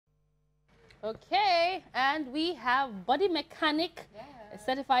Okay, and we have body mechanic, a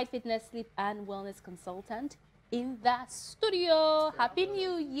certified fitness, sleep, and wellness consultant in the studio. Happy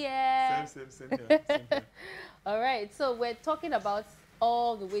New Year. Same here. All right, so we're talking about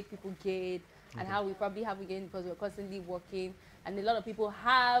all the weight people gain and how we probably have gained because we're constantly working, and a lot of people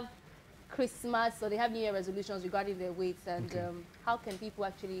have Christmas, so they have New Year resolutions regarding their weights, and how can people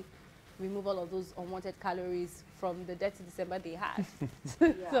actually remove all of those unwanted calories from the dirty December they had.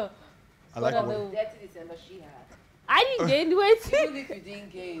 So, I like what are the the... Dirty December she had. I didn't gain weight. Even if you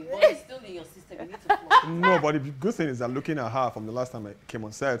didn't gain, but it's still in your system. You need to flush. No, but the good thing is that looking at her from the last time I came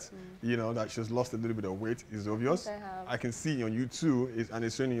on set, you know, that she's lost a little bit of weight is obvious. Yes, I have. I can see on you too, and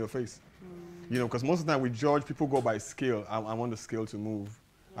it's showing in your face. You know, because most of the time we judge, people go by scale. I want the scale to move.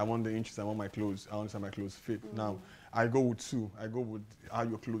 I want the inches, I want my clothes. I want how my clothes fit. Now, I go with two. I go with how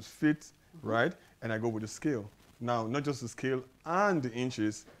your clothes fit, right? And I go with the scale. Now, not just the scale and the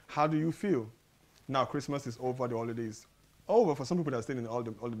inches, how do you feel? Now, Christmas is over, the holidays over. For some people that are still in the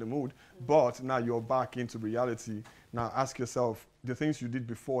holiday mood, but now you're back into reality. Now, ask yourself, the things you did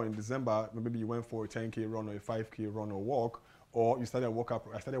before in December, maybe you went for a 10K run or a 5K run or walk, or you started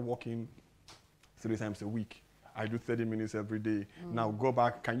I started walking 3 times a week. I do 30 minutes every day. Now go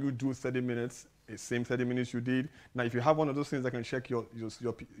back, can you do 30 minutes, the same 30 minutes you did? Now if you have one of those things that can check your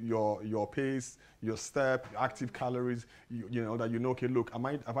pace, your step, your active calories, you know, that you know, okay, look,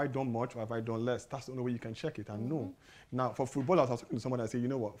 have I done much or have I done less? That's the only way you can check it and know. Now for footballers, I was talking to someone that said, you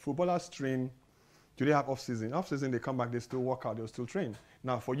know what, footballers train, do they have off-season? Off-season, they come back, they still work out, they'll still train.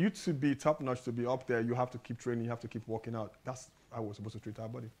 Now for you to be top-notch, to be up there, you have to keep training, you have to keep working out. That's how we're supposed to treat our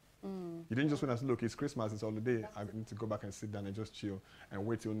body. You didn't just want to look, it's Christmas, it's holiday. I need to go back and sit down and just chill and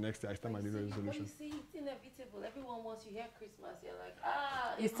wait till next year I start my New Year's resolution. You see, it's inevitable. Everyone wants you hear Christmas. You're like,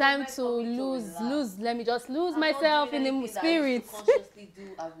 It's time to lose. Let me just lose myself in the spirit. I consciously do.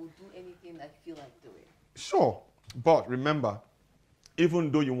 I will do anything I feel like doing. Sure, but remember,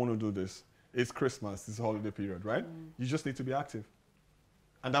 even though you want to do this, it's Christmas, it's a holiday period, right? You just need to be active.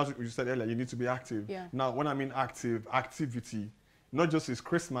 And that's what you said earlier, you need to be active. Yeah. Now, when I mean active, activity, not just it's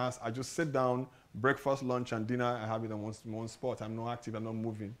Christmas, I just sit down, breakfast, lunch, and dinner, I have it on one spot. I'm not active, I'm not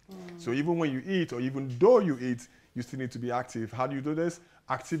moving. So even when you eat, or even though you eat, you still need to be active. How do you do this?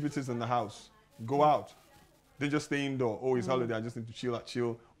 Activities in the house. Go out. Don't just stay indoor. Oh, it's holiday, I just need to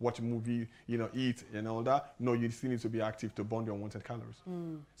chill, watch a movie, you know, eat and all that. No, you still need to be active to burn your unwanted calories.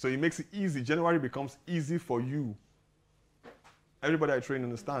 So it makes it easy. January becomes easy for you. Everybody I train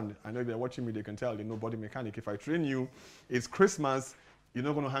understand. I know if they're watching me, they can tell. They know body mechanic. If I train you, it's Christmas, you're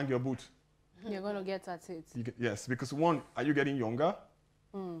not going to hang your boot. You're going to get at it. Yes, because one, are you getting younger?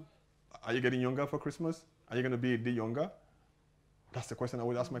 Are you getting younger for Christmas? Are you going to be a day younger? That's the question I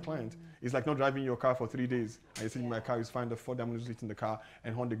always ask my client. It's like not driving your car for 3 days. And you think my car is fine, the 4 diamonds in the car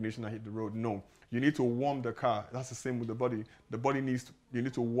and on the ignition, I hit the road. No, you need to warm the car. That's the same with the body. The body you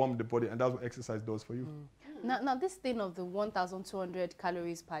need to warm the body, and that's what exercise does for you. Now this thing of the 1,200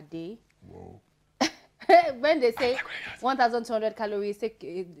 calories per day. Whoa. When they say 1,200 calories,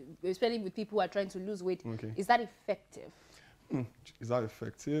 especially with people who are trying to lose weight, is that effective? Is that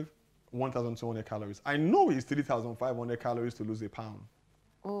effective? 1,200 calories. I know it's 3,500 calories to lose a pound.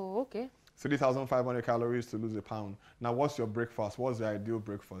 Oh, okay. 3,500 calories to lose a pound. Now, what's your breakfast? What's the ideal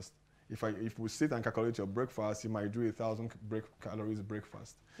breakfast? If we sit and calculate your breakfast, you might do 1,000 calories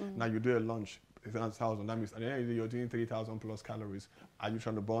breakfast. Now you do a lunch, 1,000. That means at the end of the day, you're doing 3,000 plus calories. Are you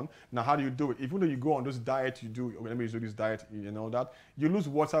trying to burn? Now, how do you do it? Even though you go on this diet, you do this diet and all that, you lose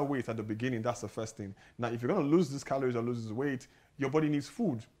water weight at the beginning. That's the first thing. Now, if you're going to lose these calories or lose this weight, your body needs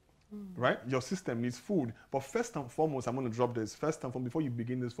food. Right? Your system needs food. But first and foremost, I'm going to drop this. First and foremost, before you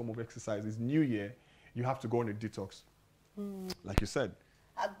begin this form of exercise, it's New Year, you have to go on a detox. Like you said.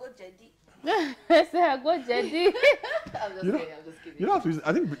 I go Jedi. I go Jedi. I'm just kidding. You don't have to,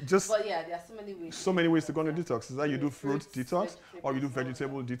 I think just... But yeah, there are so many ways. So many ways to go on a detox. Is that you do fruit detox, or you do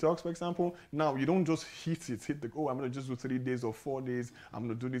vegetable detox, for example. Now, you don't just hit the, I'm going to just do 3 days or 4 days, I'm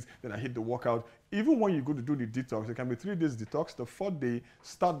going to do this, then I hit the workout. Even when you go to do the detox, it can be 3 days detox. The 4th day,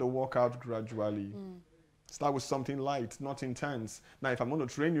 start the workout gradually. Start with something light, not intense. Now, if I'm going to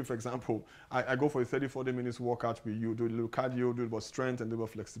train you, for example, I go for a 30-40 minutes workout with you, do a little cardio, do about strength and do about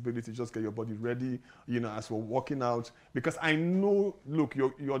flexibility, just get your body ready, you know, as we're working out. Because I know, look,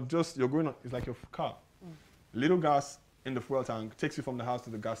 you're going on, it's like your car. Little gas in the fuel tank takes you from the house to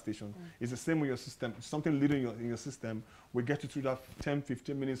the gas station. It's the same with your system. Something little in your system will get you through that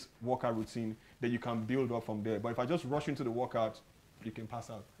 10-15 minutes workout routine that you can build up from there. But if I just rush into the workout, you can pass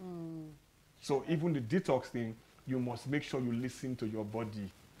out. So even the detox thing, you must make sure you listen to your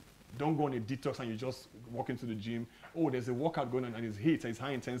body. Don't go on a detox and you just walk into the gym. Oh, there's a workout going on and it's heat and it's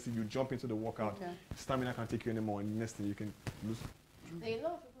high intensity. You jump into the workout. Okay. Stamina can't take you anymore. And next thing you can lose. A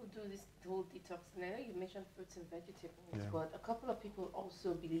lot of people do this whole detox, and I know you mentioned fruits and vegetables, Yeah. but a couple of people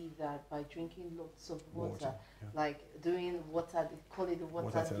also believe that by drinking lots of water, Yeah. like doing water, they call it the water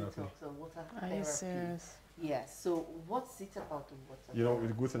therapy. detox or water Are you therapy. serious? Yes. So what's it about the water? You know, the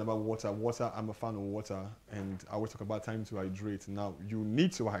therapy? good thing about water, I'm a fan of water, and I always talk about time to hydrate. Now, you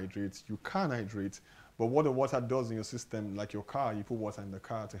need to hydrate, you can hydrate, but what the water does in your system, like your car, you put water in the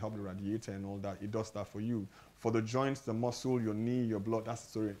car to help the radiator and all that, it does that for you. For the joints, the muscle, your knee, your blood,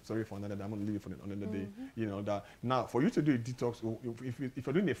 that's sorry for another day, I'm going to leave it for another day, you know, that. Now, for you to do a detox, if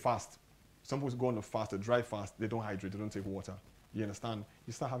you're doing a fast, some people go on a fast, a dry fast, they don't hydrate, they don't take water, you understand?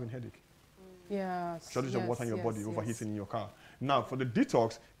 You start having headache. Yes. Shortage of water in your body, yes. overheating in your car. Now, for the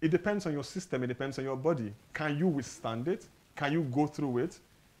detox, it depends on your system, it depends on your body. Can you withstand it? Can you go through it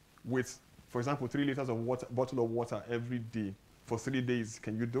with, for example, 3 liters of water, bottle of water every day for 3 days?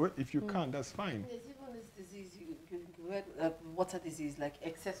 Can you do it? If you can, that's fine. There's even this disease, you read water disease, like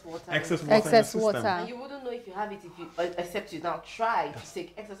excess water. Excess in- water in your Excess system. water. And you wouldn't know if you have it if you, except you now try to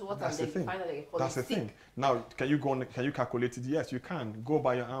take excess water and That's the then thing. you find out that you're falling That's the sick. thing. Now, can you go on? Can you calculate it? Yes, you can. Go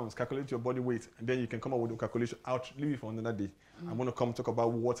by your ounce, calculate your body weight, and then you can come up with a calculation. I'll leave it for another day. I'm going to come talk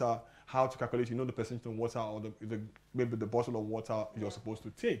about water, how to calculate. You know the percentage of water or maybe the bottle of water you're supposed to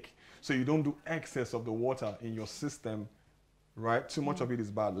take, so you don't do excess of the water in your system. Right? Too much of it is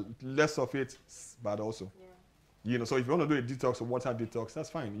bad. Less of it is bad also. Yeah. You know, so if you want to do a detox, a water detox, that's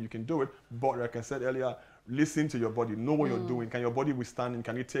fine. You can do it. But like I said earlier, listen to your body. Know what you're doing. Can your body withstand it?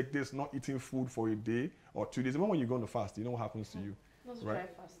 Can you take this? Not eating food for a day or 2 days. Even when you go on the fast, you know what happens to you. Those Right.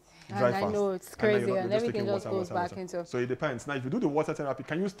 dry fast. And Dry I fast. know it's And then crazy, you're and just everything taking just goes back into. So it depends. Now, if you do the water therapy,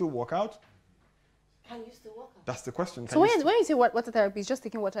 can you still work out? Can you still walk out? That's the question. Can So you when you say water therapy, it's just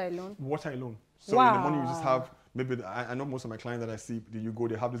taking water alone. water alone. So in the morning you just Wow. have maybe I know most of my clients that I see you go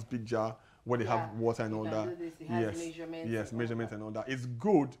they have this big jar where they Yeah, have water and you all can that. do this, it has measurements yes, and all measurements that. and all that. It's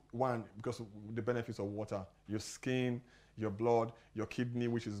good one because of the benefits of water. Your skin, your blood, your kidney,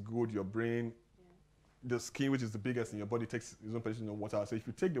 which is good, your brain. The skin, which is the biggest in your body, takes its own position in water. So if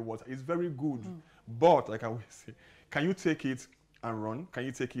you take the water, it's very good. But like I always say, can you take it and run? Can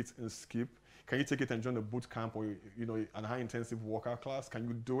you take it and skip? Can you take it and join a boot camp or a high intensive workout class? Can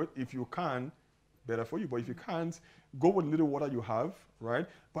you do it? If you can, better for you. But if you can't, go with little water you have, right?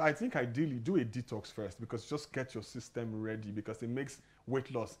 But I think ideally do a detox first because just get your system ready because it makes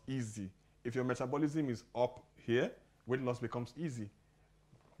weight loss easy. If your metabolism is up here, weight loss becomes easy.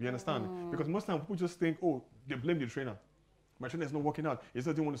 You understand? Because most times people just think, oh, they blame the trainer. My trainer is not working out. It's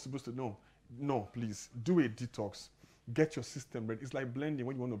not doing what it's supposed to know. No, please, do a detox. Get your system ready. It's like blending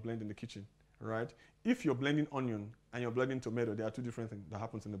when you want to blend in the kitchen, right? If you're blending onion and you're blending tomato, there are two different things that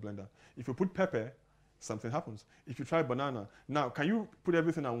happens in the blender. If you put pepper, something happens. If you try banana, now, can you put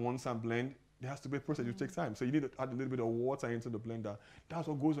everything at once and blend? There has to be a process. It takes time. So you need to add a little bit of water into the blender. That's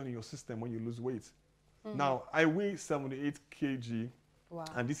what goes on in your system when you lose weight. Now, I weigh 78 kg. Wow.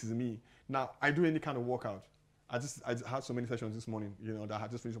 And this is me. Now, I do any kind of workout. I had so many sessions this morning, that I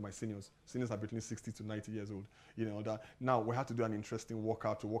had just finished with my seniors. Seniors are between 60 to 90 years old, that now we had to do an interesting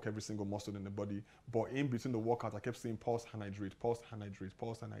workout to work every single muscle in the body. But in between the workout, I kept saying pause and hydrate, pause and hydrate,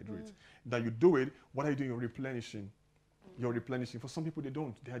 pause and hydrate. That you do it, what are you doing? You're replenishing. You're replenishing. For some people, they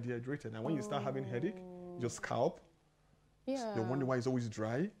don't. They are dehydrated. And when you start having headache, your scalp, Yeah. you're wondering why it's always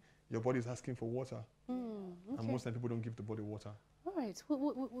dry, your body is asking for water. And Okay. most times people don't give the body water. All right.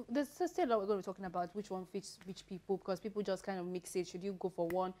 There's still a lot we're going to be talking about which one fits which people because people just kind of mix it. Should you go for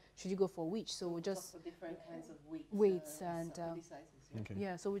one? Should you go for which? So we'll just for different kinds of weights. Weights and, body sizes. Yeah. Okay.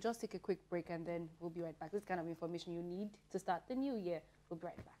 yeah. So we'll just take a quick break and then we'll be right back. This kind of information you need to start the new year. We'll be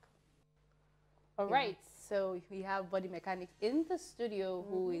right back. All right. So we have body mechanics in the studio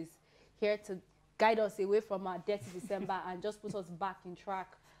who is here to guide us away from our dirty December and just put us back in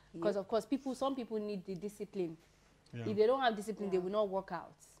track. Because of course, some people need the discipline. Yeah. If they don't have discipline, they will not work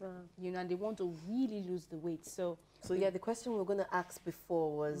out. And they want to really lose the weight. So yeah, the question we were going to ask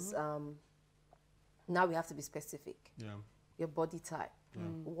before was, now we have to be specific. Yeah. Your body type.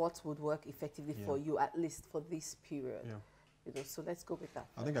 What would work effectively for you, at least for this period? Yeah. So let's go with that.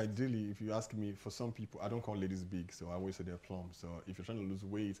 I think ideally, if you ask me, for some people, I don't call ladies big, so I always say they're plump. So if you're trying to lose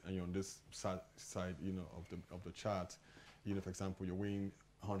weight and you're on this side, of the chart, for example, you're weighing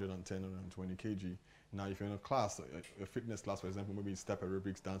 110, 120 kg. Now, if you're in a class, a fitness class, for example, maybe step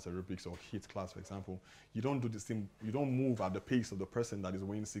aerobics, dance aerobics, or HIIT class, for example, you don't do the same, you don't move at the pace of the person that is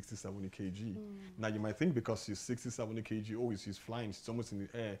weighing 60, 70 kg. Now, you might think because she's 60, 70 kg, oh, she's flying, she's almost in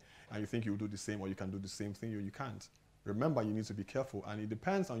the air, and you think you'll do the same, or you can do the same thing, or you can't. Remember, you need to be careful, and it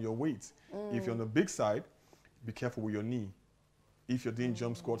depends on your weight. If you're on the big side, be careful with your knee. If you're doing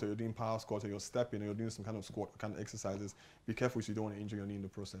jump squat or you're doing power squat or you're stepping or you're doing some kind of squat kind of exercises, be careful so you don't want to injure your knee in the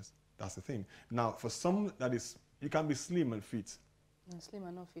process. That's the thing. Now, for some that is, you can be slim and fit. And slim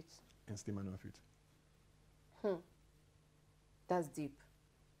and not fit. And slim and not fit. That's deep.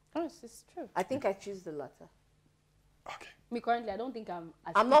 Honestly, it's true. I think I choose the latter. Okay. Me currently, I don't think I'm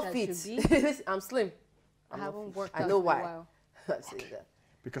as I'm fit not as fit. should be. I'm slim. I I'm not haven't fit. worked I out know for a why. while. I say that.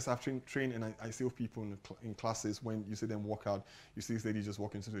 Because I've trained and I see people in classes when you see them work out, you see this lady just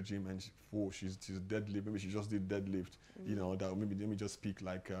walk into the gym and she's deadlift, maybe she just did deadlift, you know, that maybe let me just pick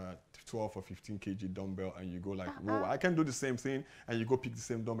like 12 or 15 kg dumbbell and you go like, whoa, I can do the same thing, and you go pick the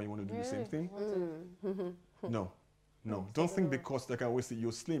same dumbbell and you want to do the same thing. No, don't think because like I always say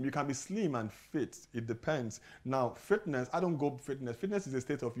you're slim. You can be slim and fit. It depends. Now, fitness, I don't go fitness. Fitness is a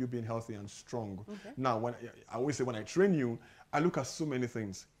state of you being healthy and strong. Okay. Now, when I always say when I train you, I look at so many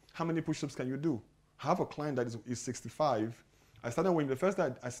things. How many push-ups can you do? I have a client that is 65. I started when the first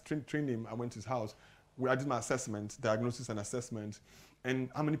day I trained him, I went to his house. I did my assessment, diagnosis and assessment. And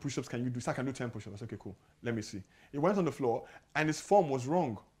how many push-ups can you do? So I can do 10 push-ups. I said, okay, cool. Let me see. He went on the floor and his form was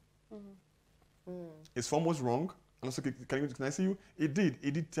wrong. His form was wrong. And I said, can I see you? He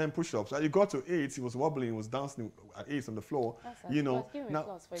did 10 push-ups. He got to 8, he was wobbling, he was dancing at 8 on the floor. You know,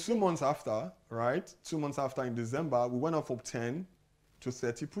 now 2 months after, right? 2 months after in December, we went up from 10 to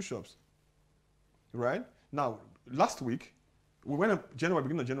 30 push-ups, right? Now, last week, we went up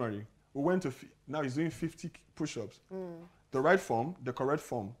beginning of January, we went to, now he's doing 50 push-ups. The right form, the correct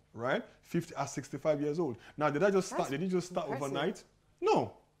form, right? 50 at 65 years old. Now, did he just start overnight?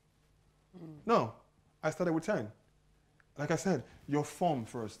 No. No. I started with 10. Like I said, your form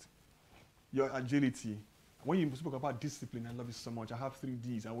first, your agility. When you spoke about discipline, I love it so much. I have 3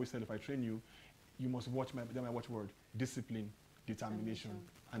 Ds. I always said if I train you, you must watch my watchword. Discipline, determination,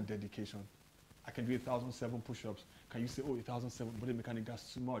 and dedication. I can do 1,007 push-ups. Can you say, oh, 1,007, body mechanic,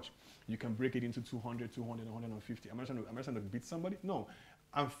 that's too much. You can break it into 200, 200, 150. Am I trying to beat somebody? No.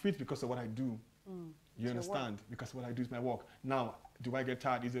 I'm fit because of what I do. You understand? Because what I do is my work. Now, do I get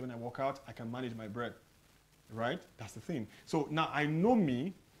tired easily when I work out? I can manage my breath. Right? That's the thing. So now I know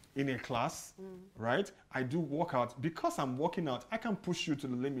me in a class, right? I do workout. Because I'm working out, I can push you to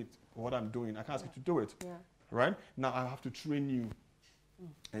the limit of what I'm doing. I can ask you to do it. Right? Now I have to train you.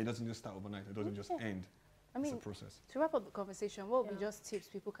 And it doesn't just start overnight. It doesn't just end. I mean, it's a process. To wrap up the conversation, what would be just tips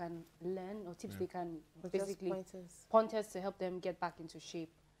people can learn or tips they can basically pointers to help them get back into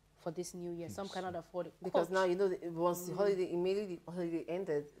shape for this new year? Some cannot afford it. Because now, you know, once the holiday, immediately the holiday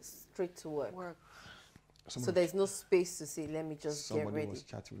ended, straight to work. So there's no space to say, let me just get ready. Somebody was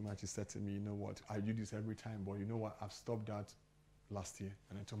chatting with me and she said to me, you know what, I do this every time, but you know what, I've stopped that last year.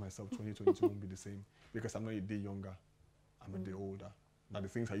 And I told myself 2022 won't be the same because I'm not a day younger, I'm a day older. Now the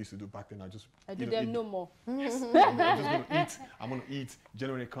things I used to do back then, I do them no more. Yes. I'm just going to eat. I'm going to eat.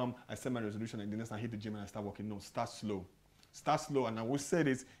 January come, I set my resolution and the next time I hit the gym and I start working. No, start slow. Start slow, and I will say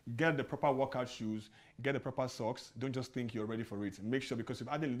this, get the proper workout shoes, get the proper socks. Don't just think you're ready for it. Make sure, because you've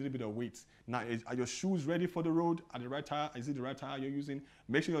added a little bit of weight. Now, are your shoes ready for the road? Are the right tire? Is it the right tire you're using?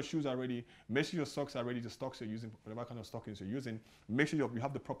 Make sure your shoes are ready. Make sure your socks are ready, the stocks you're using, whatever kind of stockings you're using. Make sure you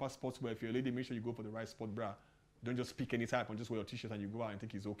have the proper sportswear. If you're a lady, make sure you go for the right sport bra. Don't just pick any type and just wear your t-shirt and you go out and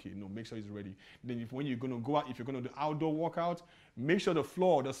think it's okay. No, make sure it's ready. Then when you're going to go out, if you're going to do outdoor workout, make sure the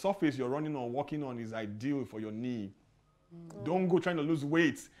floor, the surface you're running on, walking on is ideal for your knee. Don't go trying to lose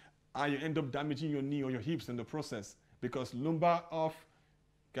weight and you end up damaging your knee or your hips in the process, because lumbar off,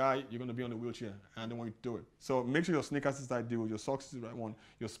 guy, you're going to be on a wheelchair and I don't want you to do it. So make sure your sneakers is ideal, your socks is the right one,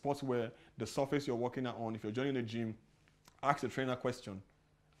 your sportswear, the surface you're working out on. If you're joining the gym, ask the trainer question.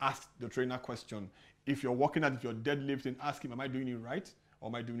 Ask the trainer question. If you're working out, if you're deadlifting, ask him, am I doing it right or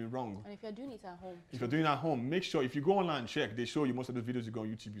am I doing it wrong? And if you're doing it at home. If you're doing it at home, make sure, if you go online and check, they show you most of the videos you go on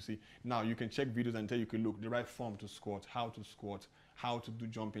YouTube, you see. Now you can check videos and tell you can look, the right form to squat, how to do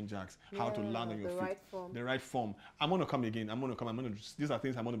jumping jacks, how to land on your feet. The right form. I'm going to come again. These are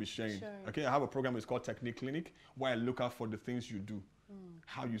things I'm going to be sharing. Okay, I have a program, it's called Technique Clinic, where I look out for the things you do.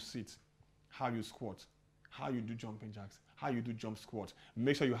 How you sit, how you squat, how you do jumping jacks, how you do jump squat.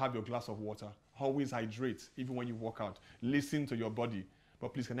 Make sure you have your glass of water. Always hydrate, even when you work out. Listen to your body.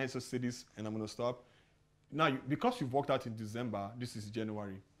 But please, can I just say this, and I'm going to stop. Now, because you've worked out in December, this is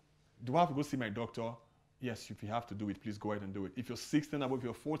January. Do I have to go see my doctor? Yes, if you have to do it, please go ahead and do it. If you're 16 above, if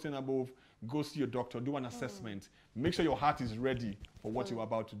you're 14 above, go see your doctor, do an assessment. Make sure your heart is ready for what you're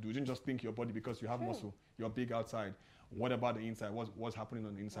about to do. Don't just think your body because you have muscle, you're big outside. What about the inside? What's happening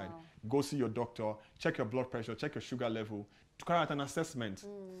on the inside? Go see your doctor, check your blood pressure, check your sugar level, carry out an assessment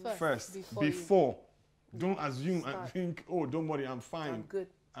first before Don't assume and think, oh, don't worry, I'm fine. I'm good.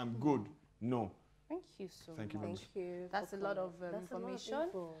 I'm good. No. Thank you so Thank you much. very much. Thank you. That's a lot of information.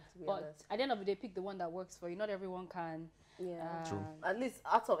 But at the end of the day, pick the one that works for you. Not everyone can. Yeah. True. At least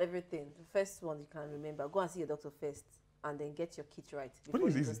out of everything, the first one you can remember, go and see your doctor first and then get your kit right before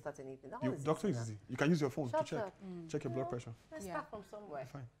you even start anything. That one is Doctor is easy. You can use your phone to Shut check. up. Check your blood pressure. Let's start from somewhere.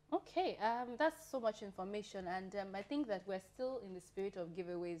 Fine. Okay, that's so much information, and I think that we're still in the spirit of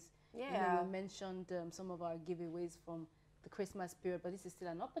giveaways. Yeah. You know, we mentioned some of our giveaways from the Christmas period, but this is still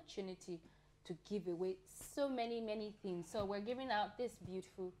an opportunity to give away so many things. So we're giving out this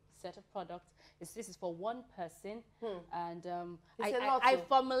beautiful set of products. This is for one person, and I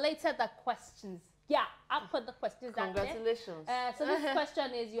formulated the questions. Yeah, I put the questions out there. Congratulations. So this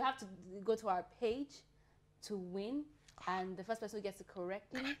question is, you have to go to our page to win, and the first person who gets it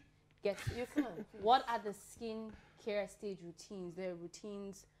correctly gets what are the skin care stage routines? There are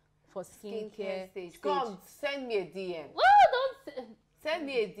routines for skin care stage. Come, send me a DM. Well, Send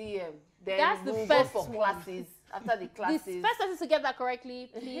me a DM. Then that's the we'll first go for classes. After the classes. The first person to get that correctly,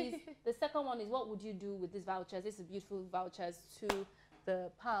 please. The second one is, what would you do with these vouchers? This is beautiful vouchers to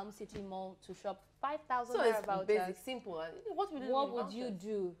the Palm City Mall to shop 5,000 vouchers. vouchers. Basic, simple. What would you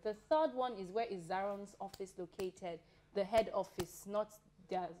do? The third one is, where is Zaron's office located? The head office, not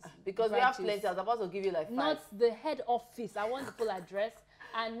their because branches. we have plenty. I was about to give you like 5. Not the head office. I want the full address.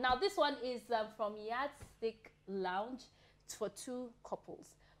 And now this one is from Yardstick Lounge for 2 couples.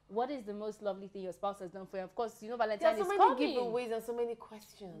 What is the most lovely thing your spouse has done for you? Of course, you know Valentine is coming. There are so many giveaways and so many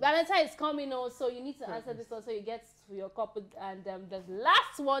questions. Valentine is coming also. You need to answer this also. You get to your couple. And the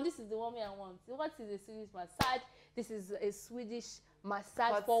last one, this is the one I want. What is a Swedish massage? This is a Swedish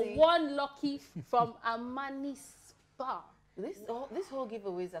massage for one lucky from Amani Spa. This whole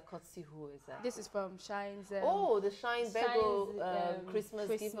giveaways are courtesy who is that? This is from Shine's. The Shine Bego Christmas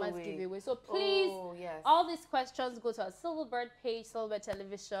giveaway. So please, all these questions go to our Silverbird page, Silverbird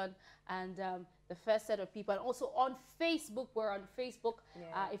Television, and the first set of people. And also on Facebook, we're on Facebook.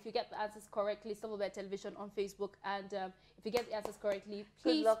 If you get the answers correctly, Silverbird Television on Facebook. And if you get the answers correctly,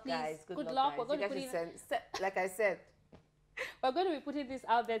 please, good luck, guys. Good luck. We're going to put in, like I said. We're going to be putting this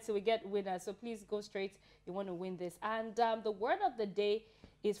out there till we get winners. So please go straight. You want to win this. And the word of the day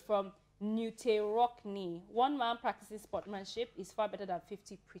is from Nuterokni. One man practicing sportsmanship is far better than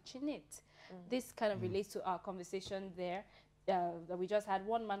 50 preaching it. This kind of relates to our conversation there that we just had.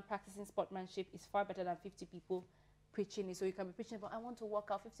 One man practicing sportsmanship is far better than 50 people preaching it. So you can be preaching about, I want to work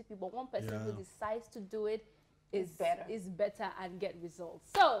out 50 people. One person who decides to do it is better and get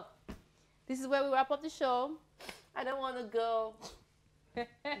results. So this is where we wrap up the show. I don't want to go,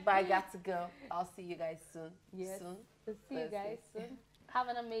 but I got to go. I'll see you guys soon. Yes. We'll see you guys soon. Have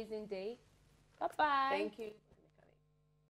an amazing day. Bye-bye. Thank you.